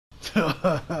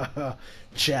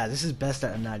Chad, this is best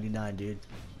at a 99, dude.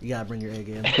 You gotta bring your A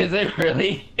game. Is it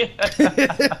really?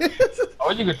 I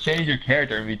wish you could change your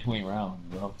character in between rounds,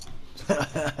 bro.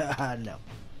 No.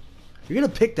 You're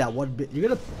gonna pick that one bit. You're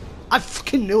gonna. I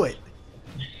fucking knew it.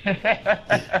 Dang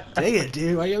it,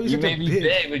 dude. Why you always You may be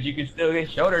big, but you can still get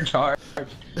shoulder charge.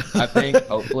 I think,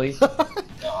 hopefully. No,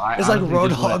 it's like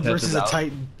Roadhog versus a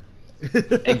Titan.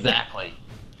 Exactly.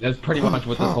 That's pretty much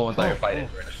what this whole entire fight is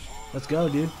right now. Let's go,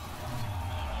 dude.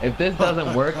 If this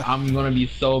doesn't work, I'm gonna be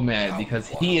so mad because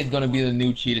he is gonna be the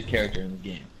new cheatest character in the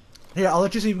game. Here, I'll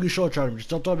let you see if you can shoulder charge him. Just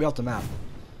don't throw me off the map.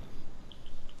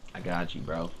 I got you,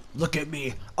 bro. Look at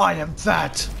me. I am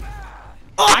fat.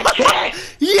 I can't!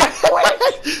 Yes!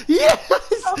 Yes!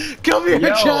 Come here,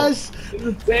 Chaz! He's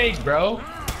a thing, bro.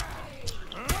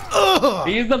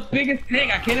 He's the biggest thing.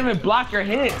 I can't even block your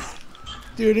hits.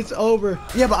 Dude, it's over.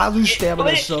 Yeah, but I lose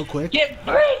stamina so quick. Get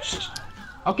flinched!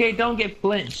 Okay, don't get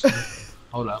flinched.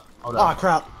 Hold up. Hold up. Oh,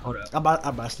 crap. Hold up. I'm out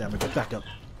of stamina. Get back up.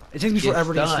 It takes me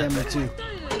forever to get stamina, too.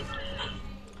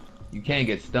 You can't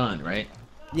get stunned, right?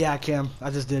 Yeah, I can. I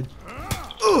just did.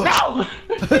 No!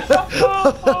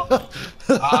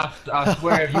 I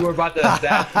swear, if you were about to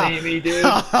assassinate me, dude.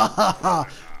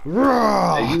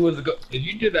 If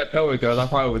you did that pelvic thrust, I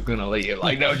probably was gonna leave.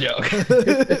 Like, no joke.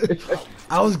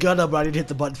 I was gonna, but I didn't hit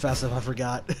the button fast enough. I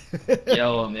forgot.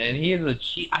 Yo, man, he is a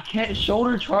cheat. I can't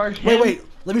shoulder charge him. Wait.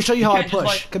 Let me show you how I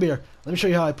push. Come here. Let me show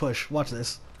you how I push. Watch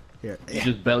this. Here. You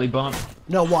just belly bump?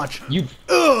 No, watch. You.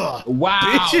 Ugh! Wow!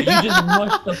 Bitch. You just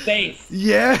mushed the face.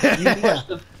 Yeah. You mushed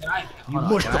the.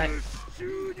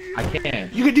 I can.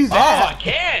 You can do that. Oh, I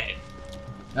can.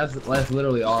 That's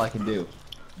literally all I can do.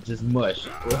 Just mush.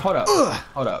 Hold up.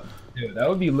 Hold up. Dude, that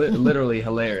would be literally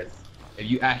hilarious if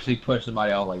you actually push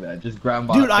somebody off like that. Just grab them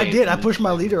by the face. I did. I pushed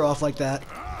my leader off like that.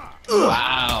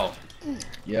 Wow.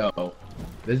 Yo.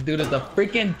 This dude is a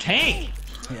freaking tank.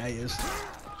 Yeah, he is.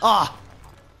 Ah.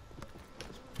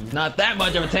 He's not that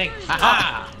much of a tank.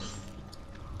 Haha.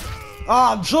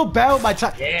 Oh, I'm so bad with my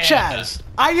time. Yeah. Chaz,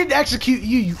 I didn't execute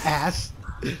you, you ass.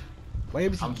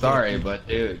 I'm sorry, but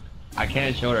dude, I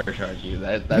can't shoulder charge you.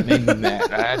 That made me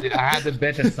mad. I had to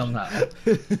bench it somehow.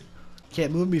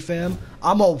 Can't move me, fam.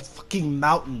 I'm a fucking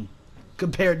mountain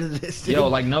compared to this. Dude. Yo,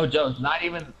 like no jokes. Not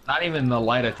even the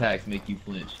light attacks make you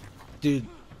flinch. Dude.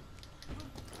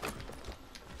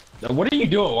 What are you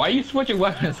doing? Why are you switching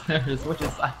weapons? Just switching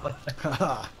sides like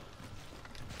that.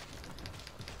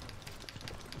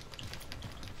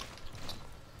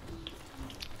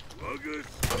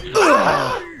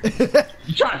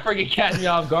 You trying to freaking catch me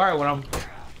off guard when I'm.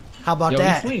 How about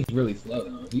that? He swings really slow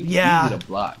though. He's yeah. easy to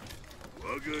block.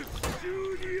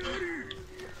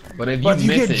 But if you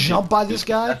miss get jumped by this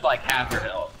guy, that's like half your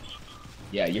health.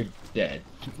 Yeah, you're dead.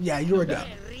 Yeah, you're dead.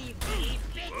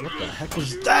 What the heck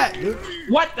was that, dude?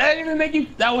 What? That didn't even make you.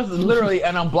 That was literally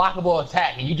an unblockable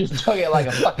attack, and you just took it like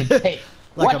a fucking tape.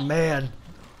 Like a man.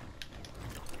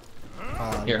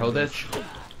 Here, hold this.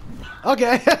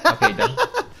 Okay. Okay, done.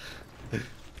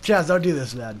 Chaz, don't do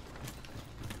this, man.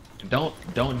 Don't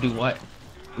do what?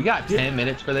 We got 10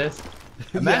 minutes for this.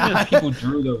 Imagine if people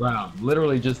drew the round.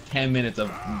 Literally just 10 minutes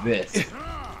of this.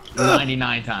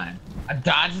 99 times. I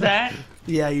dodged that?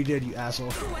 Yeah, you did, you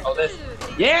asshole. Oh, this.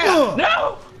 Yeah!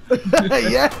 No!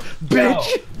 Yeah,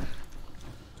 bitch! No.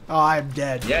 Oh, I'm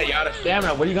dead. Yeah, you're out of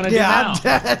stamina. What are you gonna do now?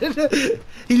 Yeah, I'm dead.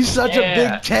 He's such a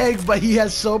big tank, but he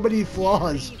has so many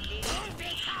flaws.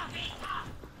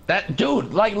 That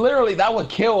dude, like literally, that would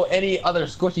kill any other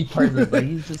squishy person, but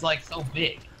he's just like so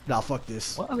big. Nah, fuck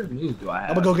this. What other moves do I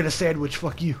have? I'm gonna go get a sandwich.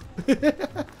 Fuck you.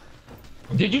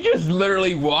 Did you just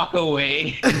literally walk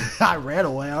away? I ran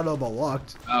away. I don't know about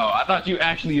walked. Oh, I thought you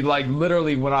actually, like,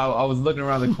 literally when I was looking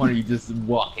around the corner, you just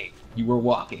walking. You were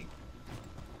walking.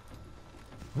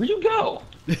 Where'd you go?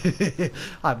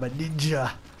 I'm a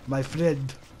ninja, my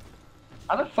friend.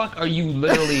 How the fuck are you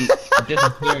literally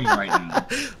disappearing right now?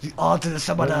 The ultimate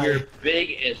samurai. You're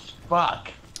big as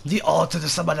fuck. The ultimate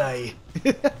samurai.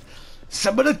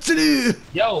 Samurai.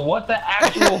 Yo, what the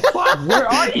actual fuck? Where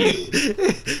are you?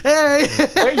 Hey.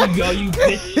 There you go, you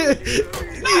bitch.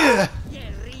 Yeah.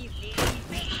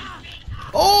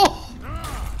 Oh.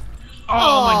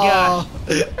 Oh my gosh.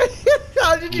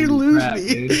 How did you lose crap,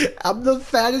 me? Dude. I'm the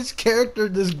fattest character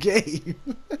in this game.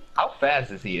 How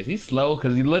fast is he? Is he slow?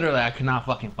 Because he literally, I cannot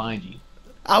fucking find you.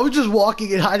 I was just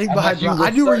walking and hiding behind you. I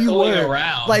knew where you were.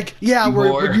 Around. Like, yeah,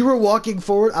 when you were walking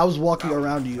forward, I was walking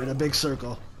around you in a big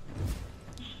circle.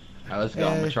 Alright, let's go.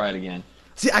 I'm gonna try it again.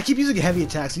 See, I keep using heavy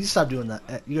attacks. You stop doing that.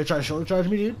 You gonna try to shoulder charge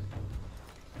me, dude?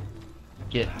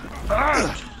 Get.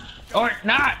 Or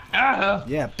not.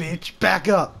 Yeah, bitch. Back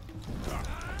up.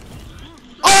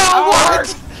 Oh,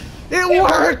 what? It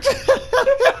worked!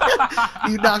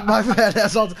 You knocked my fat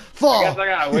ass off the fall. I guess I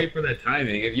gotta wait for the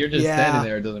timing. If you're just standing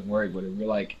there, it doesn't work. But if you're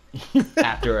like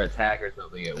after an attack or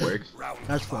something, it works.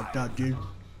 That's fucked up, dude.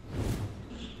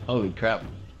 Holy crap!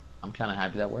 I'm kind of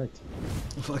happy that worked.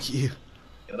 Fuck you.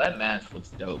 Yo, that mask looks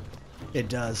dope. It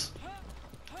does.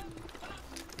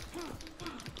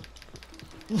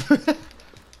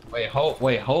 Wait,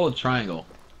 hold triangle.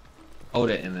 Hold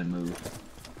it and then move.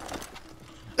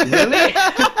 Really?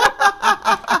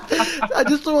 I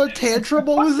just threw a tantrum.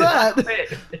 What was that?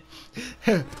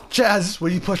 Chaz,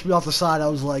 when you pushed me off the side, I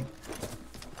was like...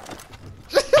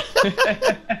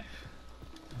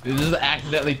 You just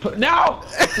accidentally put... No!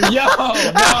 Yo, no!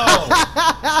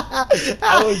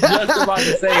 I was just about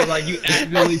to say, like, you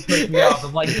accidentally pushed me off.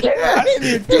 I'm like, yeah, I didn't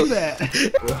even do that.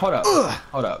 Hold up.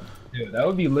 Hold up. Dude, that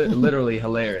would be literally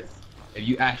hilarious if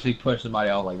you actually push somebody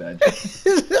off like that.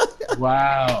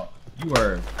 Wow. You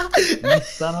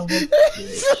son of a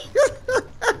bitch.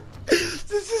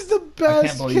 This is the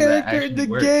best character in the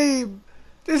game.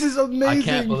 This is amazing. I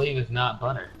can't believe it's not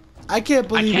butter. I can't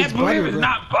believe it's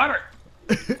not butter.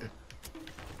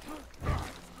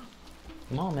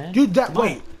 Come on, man. Dude,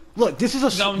 wait. Look, this is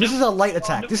a light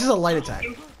attack. This is a light attack.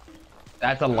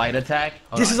 That's a light attack?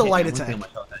 This is a light attack.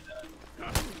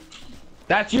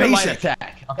 That's your light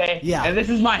attack, okay? Yeah. And this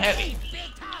is my heavy.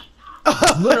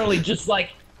 Literally just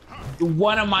like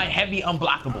one of my heavy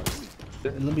unblockables.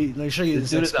 Let me show you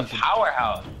this. Dude is a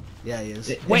powerhouse. Yeah, he is.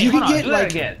 Wait, hold on, do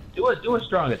that again. Do a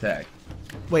strong attack.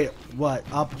 Wait, what?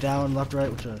 Up, down, left, right?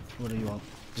 What do you want?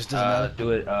 Just doesn't matter.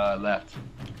 Do it left.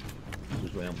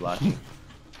 This way I'm blocking.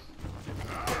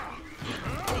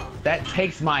 That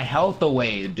takes my health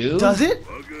away, dude. Does it?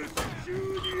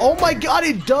 Oh my god,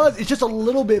 it does. It's just a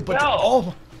little bit, but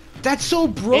oh, that's so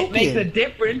broken. It makes a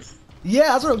difference.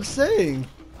 Yeah, that's what I'm saying.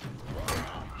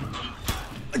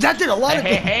 That did a lot of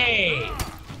Hey.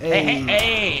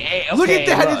 Okay, look at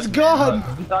that, it's gone.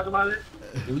 Look, we talk about this?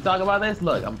 Did we talk about this?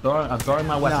 Look, I'm throwing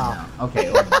my weapon down. Okay.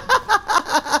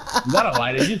 You got a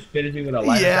light? Did you just finish me with a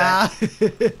light? Yeah.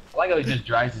 I like how he just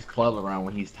drives his club around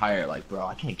when he's tired. Like, bro,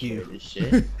 I can't carry this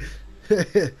shit.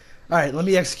 All right, let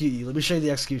me execute you. Let me show you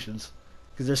the executions,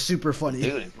 because they're super funny.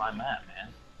 Dude, it's my map, man.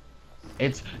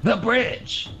 It's the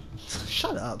bridge.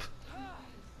 Shut up.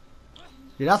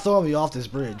 You're not throwing me off this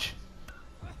bridge.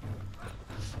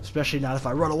 Especially not if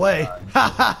I run away. Ha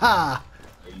ha ha!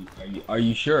 Are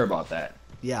you sure about that?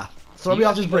 Yeah. Throw me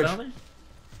off this bridge.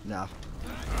 No.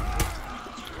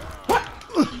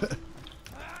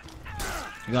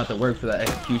 You got to work for that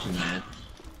execution, man.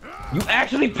 You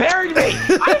actually parried me!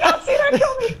 I don't see that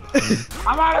coming!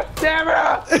 I'm out of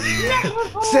stamina!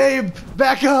 Same!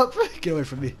 Back up! Get away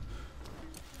from me.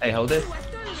 Hey, hold this.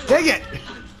 Dang it!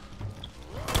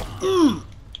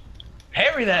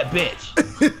 Parry that bitch!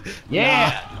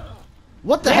 Yeah! Nah.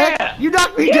 What the heck? You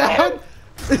knocked me down?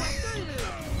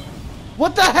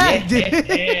 What the heck, dude?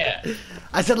 Yeah.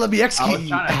 I said let me execute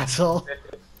you, asshole.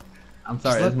 I'm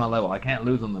sorry, this is my level. I can't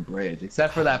lose on the bridge,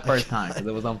 except for that first time, because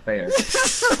it was unfair.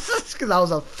 It's because I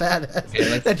was a fat ass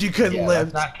that you couldn't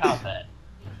live. Let's not count that.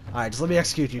 Alright, just let me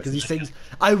execute you, because these things...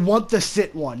 I want the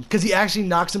sit one, because he actually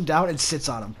knocks him down and sits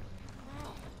on him.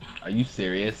 Are you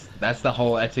serious? That's the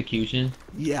whole execution?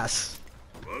 Yes.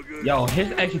 Yo,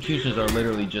 his executions are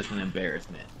literally just an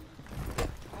embarrassment.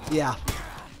 Yeah.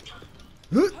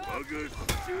 Bitch.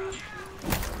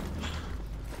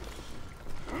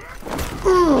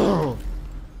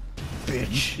 Are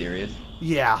you serious?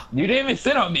 Yeah. You didn't even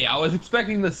sit on me. I was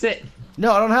expecting the sit.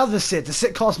 No, I don't have the sit. The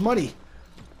sit costs money.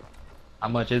 How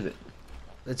much is it?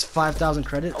 It's 5,000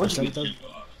 credit or 7,000.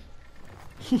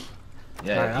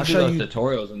 Yeah, right, you do those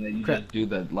tutorials and then you just do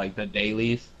the the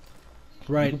dailies.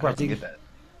 Right. You can probably get that.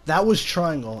 That was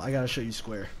triangle. I gotta show you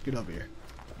square. Get over here.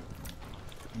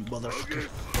 You motherfucker.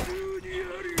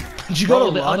 Did you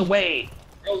Roll go the other way.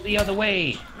 Roll the other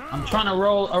way. I'm trying to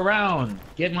roll around.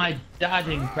 Get my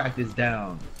dodging practice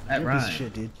down. That You're a piece of rhymes.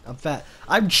 shit, dude. I'm fat.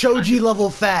 I'm Choji level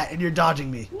fat, and you're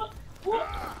dodging me.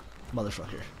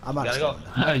 Motherfucker. I'm out of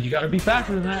Go. You gotta be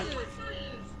faster than that.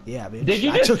 Yeah, bitch. Did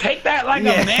you just take that like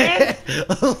a man?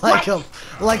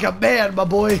 like a man, my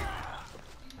boy.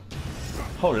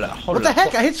 Hold it up. What the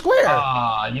heck? I hit square.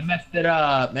 Aw, you messed it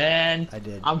up, man. I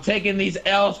did. I'm taking these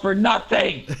L's for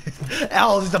nothing.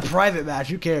 L is a private match.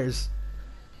 Who cares?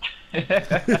 I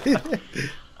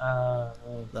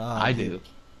do.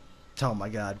 Oh my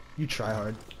god, you try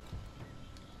hard.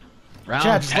 Round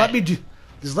Chad, just 10. let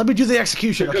me do the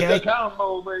execution, okay?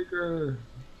 Combo maker.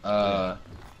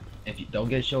 If you don't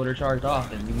get shoulder charged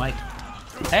off, then you might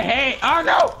Hey, oh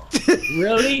no!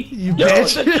 Really? You Dude,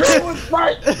 bitch. the tree was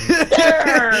right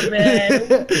there, man!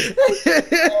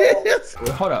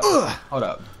 Wait, hold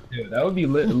up. Dude, that would be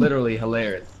literally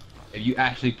hilarious if you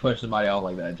actually push somebody off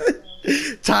like that.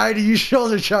 Tired of you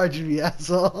shoulder charging me,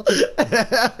 asshole. Yo,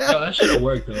 that should have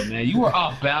worked though, man. You were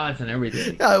off balance and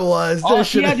everything. I was. All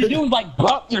you had to do was like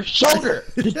bump your shoulder.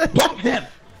 Just bump him.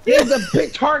 He's a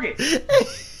big target.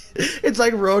 It's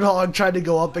like Roadhog trying to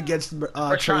go up against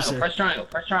Tracer. Press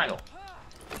triangle.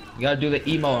 You gotta do the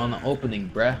emo on the opening,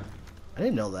 bruh. I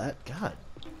didn't know that. God.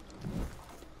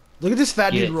 Look at this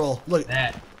fat dude roll. Look.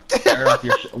 That. Off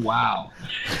your wow.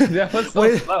 That was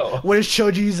so slow. What is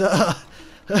Shoji's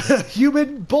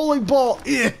human bowling ball?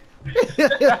 Yeah.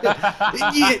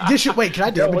 Yeah, this should, wait, can I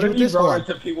damage you with this one?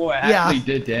 To people who actually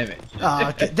did damage.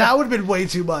 Okay. That would have been way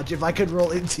too much if I could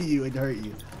roll into you and hurt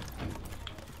you.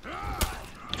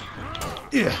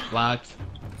 Yeah. Blocked.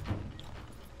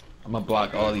 I'm gonna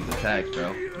block all these attacks,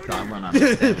 bro. So I'm running out of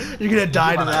stamina. You're gonna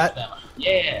die to that.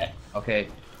 Yeah. Okay.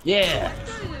 Yeah.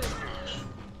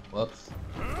 Whoops.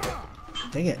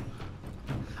 Dang it.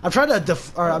 I'm trying to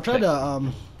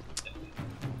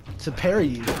to parry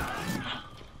you.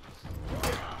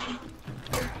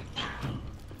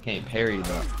 Can't parry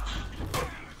though.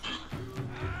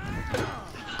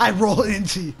 I roll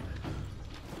into you.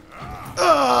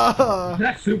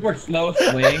 That super slow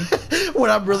swing. When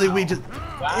I'm really weak, just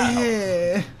Wow.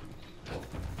 yeah.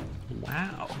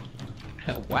 Wow.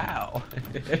 Wow.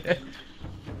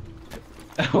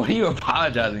 What are you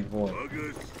apologizing for?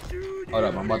 Hold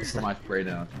up, I'm about to put my spray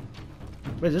down.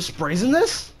 Wait, there's sprays in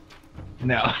this?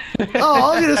 No.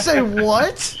 Oh, I was gonna say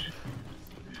what?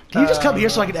 Can you just come here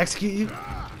so I can execute you?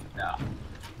 No.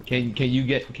 Can you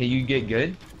get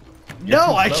good?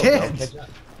 No, I can't.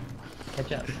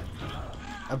 Catch up.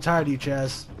 I'm tired of you,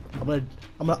 Chaz. I'm gonna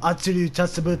Atsuru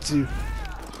Tatsubutsu.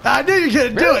 I knew you were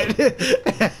gonna do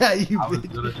it. You I was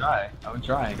bitch. gonna try. I'm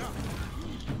trying.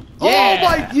 Oh Yeah!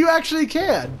 my! You actually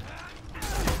can.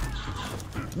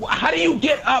 How do you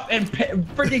get up and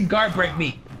freaking guard break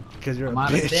me? Because you're I'm a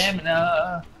out of bitch.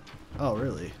 stamina. Oh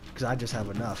really? Because I just have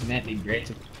enough. Come at me,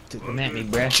 Grit. Come at me,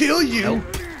 bruh. Kill you. Nope.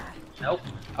 Nope.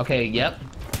 Okay. Yep.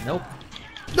 Nope.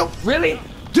 Nope. Really?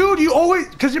 Dude, you always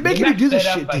because you're making me do this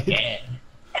shit, dude. You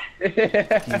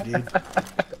dude.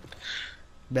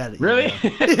 Mad at you, Really?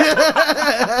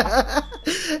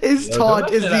 His taunt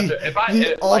is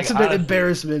the ultimate honestly,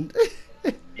 embarrassment.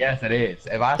 Yes, it is.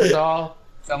 If I saw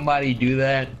somebody do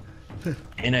that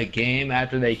in a game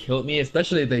after they killed me,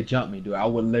 especially if they jumped me, dude, I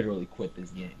would literally quit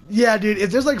this game. Yeah, dude. If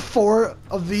there's like 4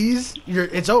 of these,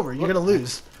 it's over. You're gonna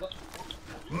lose.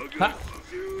 Huh?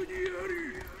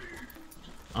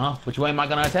 Oh, which way am I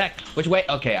gonna attack? Which way?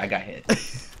 Okay, I got hit.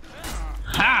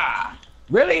 Ha!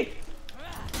 Really?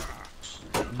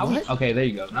 What? Okay, there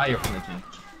you go. Now you're flinching.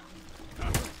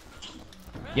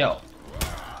 Yo.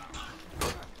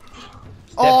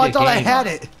 Oh, I thought I had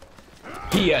it.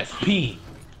 PSP.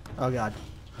 Oh god.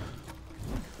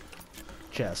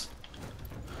 Chess.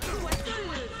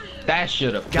 That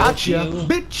should have Gotcha, you.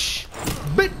 bitch.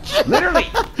 Bitch. Literally,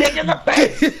 dick in the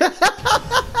face.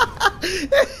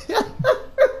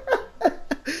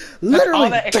 Literally,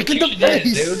 that dick in the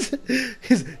execution face.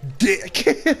 His dick.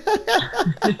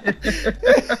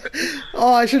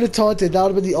 Oh, I should have taunted. That would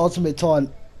have been the ultimate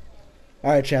taunt.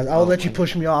 All right, Chaz. I will let you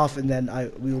push me off, and then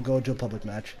we will go into a public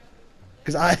match.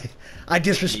 Because I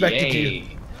disrespected you.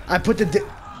 I put the.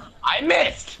 I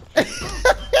missed.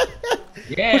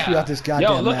 Yeah. Push me off this goddamn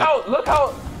Yo, look map.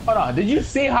 how. Hold on. Did you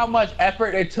see how much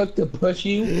effort it took to push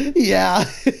you? Yeah.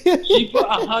 She put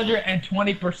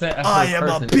 120% of I am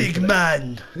a big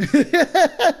man.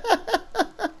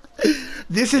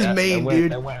 This is main,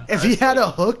 dude. If he had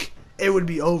a hook, it would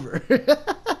be over.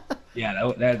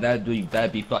 Yeah, that'd be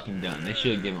fucking done. They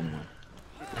should give him one.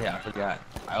 Yeah, I forgot.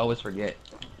 I always forget.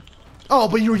 Oh,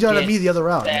 but you were yelling at me the other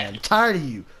round, man. Tired of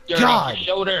you. Get God. Off your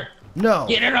shoulder. No.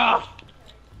 Get it off.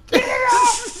 Get it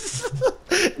off.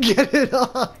 Get it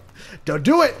off. Don't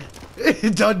do it.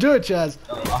 Don't do it, Chaz.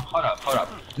 Hold up.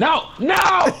 No.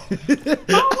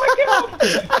 Oh my god.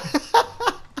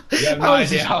 You have no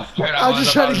idea how scared I was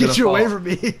just trying to get you fall. away from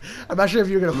me. I'm not sure if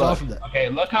you're gonna fall from that. Okay,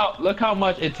 look how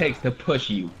much it takes to push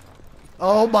you.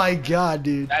 Oh my god,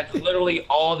 dude. That's literally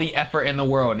all the effort in the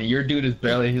world, and your dude is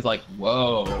barely. He's like,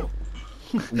 whoa.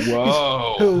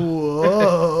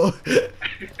 Whoa.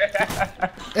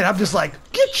 And I'm just like,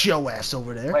 get your ass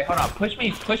over there. Wait, hold on. Push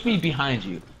me behind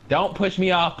you. Don't push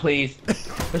me off, please.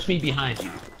 Push me behind you.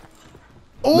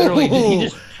 Oh, literally, he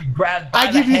just grabbed by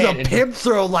I give you head the pimp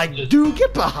throw, like, dude,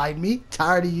 get behind me.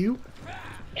 Tired of you.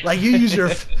 Like you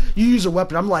use a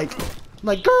weapon. I'm like,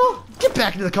 girl, get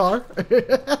back into the car.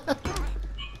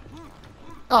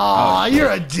 Aw,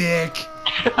 you're a dick.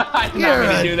 I did You're not a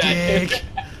mean to do that. dick.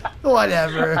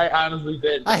 Whatever. I honestly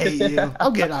did. I hate you.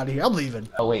 I'm getting out of here. I'm leaving.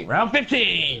 Oh wait, round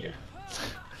 15.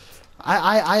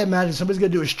 I imagine somebody's gonna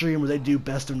do a stream where they do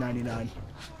best of 99.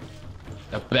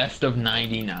 The best of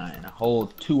 99. A whole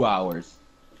 2 hours.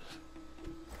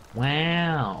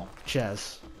 Wow.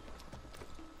 Chaz.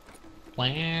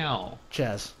 Wow.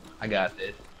 Chaz. I got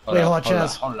this. Wait, hold on,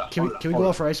 Chaz. Can we go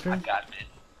out for ice cream? I got this.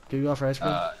 Can we go out for ice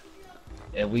cream?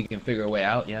 If we can figure a way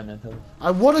out, yeah, man.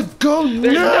 I wanna go now!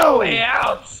 There's no way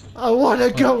out! I wanna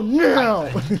go now!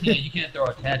 You can't throw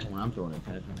a tantrum when I'm throwing a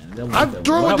tantrum, man. I'm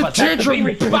throwing the tantrum, you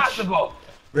responsible!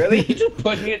 Really? You just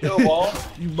pushed me into a wall?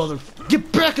 You mother...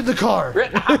 Get back in the car!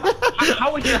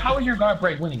 How is your guard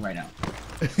break winning right now?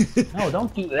 No,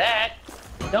 don't do that.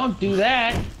 Don't do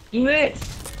that. Do this.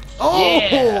 Oh!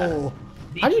 Yeah.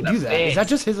 How do you do that? Is that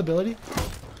just his ability?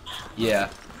 Yeah.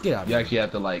 Get out. You actually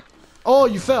have to like... Oh,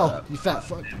 you fell. You fat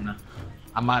fuck.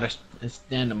 I'm out of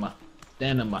stamina.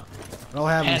 Stamina. I don't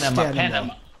have any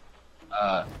stamina.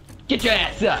 Get your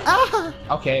ass up. Ah.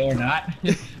 Okay, or not.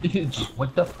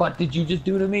 What the fuck did you just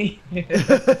do to me?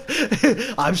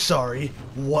 I'm sorry.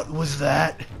 What was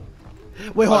that?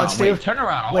 Wait, hold on. Stay. Turn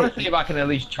around. I want to see if I can at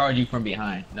least charge you from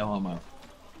behind. No homo.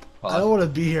 Pause. I don't want to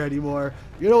be here anymore.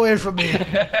 Get away from me.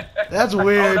 That's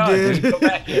weird, dude. Come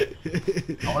back here.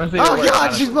 I want to see. Oh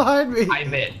God, she's behind me. I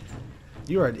missed.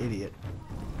 You are an idiot.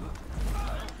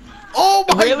 Oh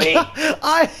my really? God!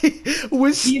 I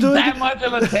withstood. He's that much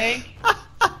of a tank?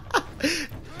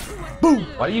 Boom!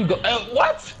 Why do you go?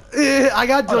 What? I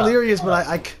got delirious, but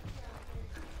I.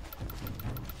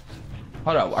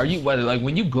 Hold up. Are you like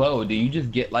when you glow? Do you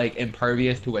just get like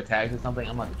impervious to attacks or something?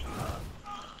 I'm like.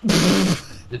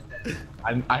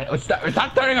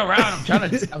 Stop turning around. I'm trying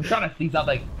to see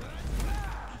something.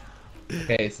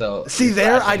 Okay, so see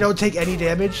there, I don't take any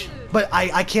damage, but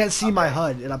I can't see my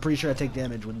HUD, and I'm pretty sure I take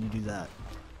damage when you do that.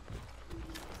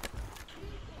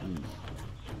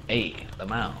 Hey, the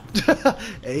mound.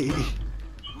 Hey.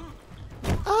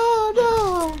 Oh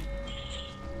no.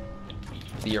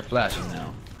 See, you're flashing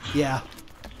now. Yeah.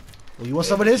 Well, you want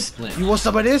some of this? You want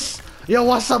some of this? You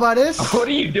want some of this? What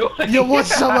are you doing? You want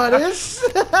some of this?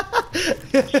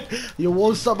 You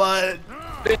want some of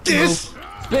this?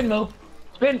 Spin move.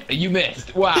 Spin. You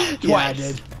missed. Wow. Twice. Yeah, I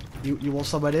did. You want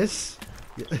some of this?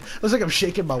 Looks like I'm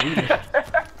shaking my wiener.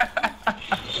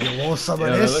 You want some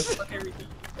of this?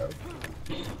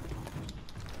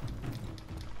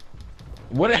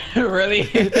 What? Really?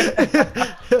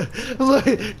 Look,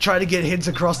 trying to get hints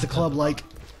across the club like.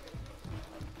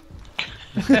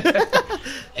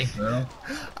 Hey girl,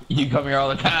 you come here all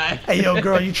the time. Hey yo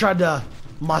girl, you tried to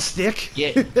my stick?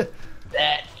 Get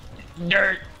that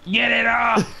dirt. Get it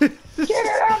off. Get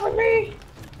it off of me.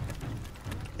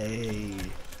 Hey.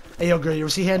 Hey yo girl, you ever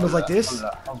see handles like this?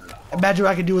 Imagine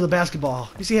what I can do with a basketball.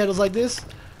 You see handles like this?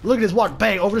 Look at this, walk,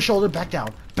 bang, over the shoulder, back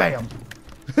down, bam.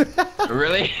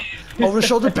 Really? Over the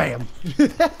shoulder, bam.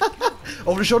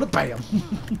 Over the shoulder, bam.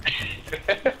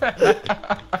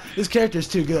 This character is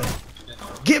too good.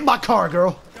 Get in my car,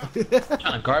 girl.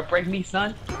 Trying to guard break me,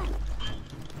 son?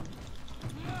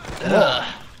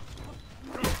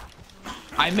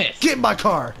 I missed. Get in my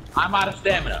car. I'm out of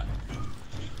stamina.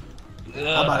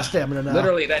 I'm out of stamina now.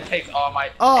 Literally, that takes all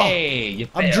my. Oh, hey, you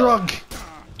failed. I'm drunk.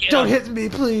 Get Don't him. hit me,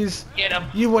 please. Get him.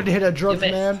 You wouldn't hit a drunk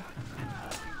man.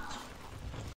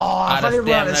 Oh, Out of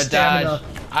stamina, dodge.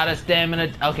 Out of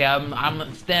stamina. Okay,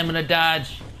 I'm stamina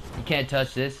dodge. You can't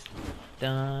touch this.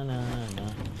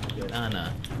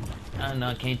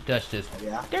 No, can't touch this.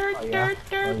 Yeah. Dirt, Oh, yeah.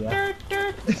 dirt,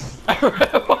 dirt.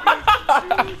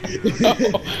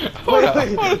 Wait,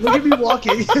 look at me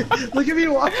walking. Look at me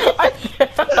walking. I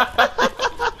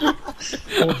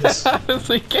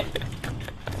honestly can't.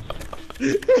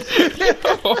 You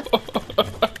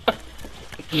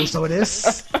want some of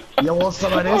this? You want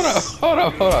some of this? Hold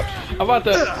up. I'm about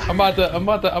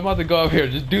to go up here.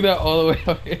 Just do that all the way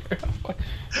up here.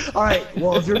 All right.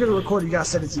 Well, if you're gonna record, you gotta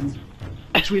send it to me.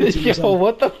 Tweet it to me. Yo,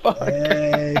 what the fuck?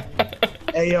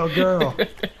 Hey, yo, girl.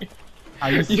 How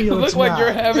you feeling You look tonight? like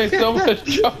you're having so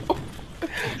much trouble.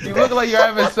 You look like you're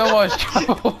having so much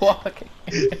trouble walking.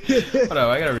 Hold on,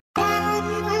 I gotta.